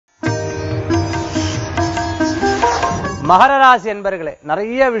மகர ராசி என்பர்களே,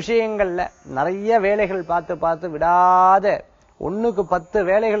 நிறைய விஷயங்கள்ல நிறைய வேலைகள் பார்த்து பார்த்து விடாத 1க்கு 10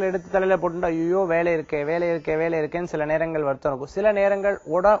 வேலைகள் எடுத்து தலையில போட்டு ஐயோ வேலை இருக்கேன்னு சில நேரங்கள் வருத்தம் இருக்கும். சில நேரங்கள்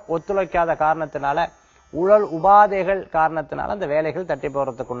ஒத்துழைக்காத காரணத்தினால உடல் உபாதைகள் காரணத்தினால அந்த வேலைகள் தட்டி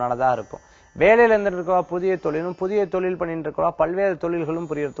போறதுக்கு உண்டானதா இருக்கும். வேலையில இருந்துட்டு புதிய தொழில் பண்ணிட்டு இருக்கவா பல்வேறு தொழில்களும்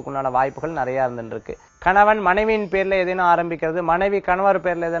புரியறதுக்கு உண்டான வாய்ப்புகள் நிறைய இருந்துருக்கு. கணவன் மனைவியின் பேர்ல எதனா ஆரம்பிக்கிறது, மனைவி கணவர்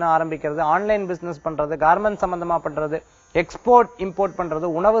பேர்ல எதனா ஆரம்பிக்கிறது, ஆன்லைன் பிசினஸ் பண்றது, கார்மெண்ட் சம்பந்தமா பண்றது, எக்ஸ்போர்ட் இம்போர்ட் பண்றது,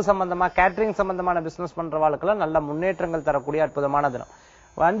 உணவு சம்பந்தமா கேட்டரிங் சம்பந்தமான பிசினஸ் பண்றவாளுக்கெல்லாம் நல்ல முன்னேற்றங்கள் தரக்கூடிய அற்புதமான தினம்.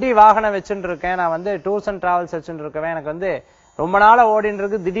 வண்டி வாகனம் வச்சுட்டு இருக்கேன், நான் டூர்ஸ் அண்ட் டிராவல்ஸ் வச்சுட்டு இருக்கேன், எனக்கு ரொம்ப நாள ஓடின்னு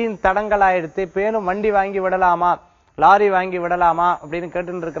இருக்கு, திடீர்னு தடங்கள் ஆயிடுத்து, பேரும் வண்டி வாங்கி விடலாமா லாரி வாங்கி விடலாமா அப்படின்னு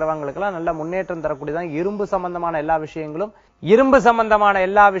கேட்டு இருக்கிறவங்களுக்கெல்லாம் நல்ல முன்னேற்றம் தரக்கூடியதான். இரும்பு சம்பந்தமான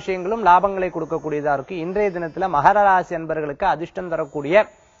எல்லா விஷயங்களும் லாபங்களை கொடுக்கக்கூடியதா இருக்கு. இன்றைய தினத்துல மகர ராசி அன்பர்களுக்கு அதிர்ஷ்டம் தரக்கூடிய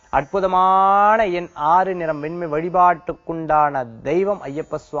அற்புதமான எண் 6, நிறம் வெண்மை. வழிபாட்டுக்குண்டான தெய்வம்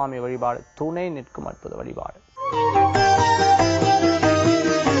ஐயப்ப சுவாமி வழிபாடு, துணை நிற்கும் அற்புத வழிபாடு.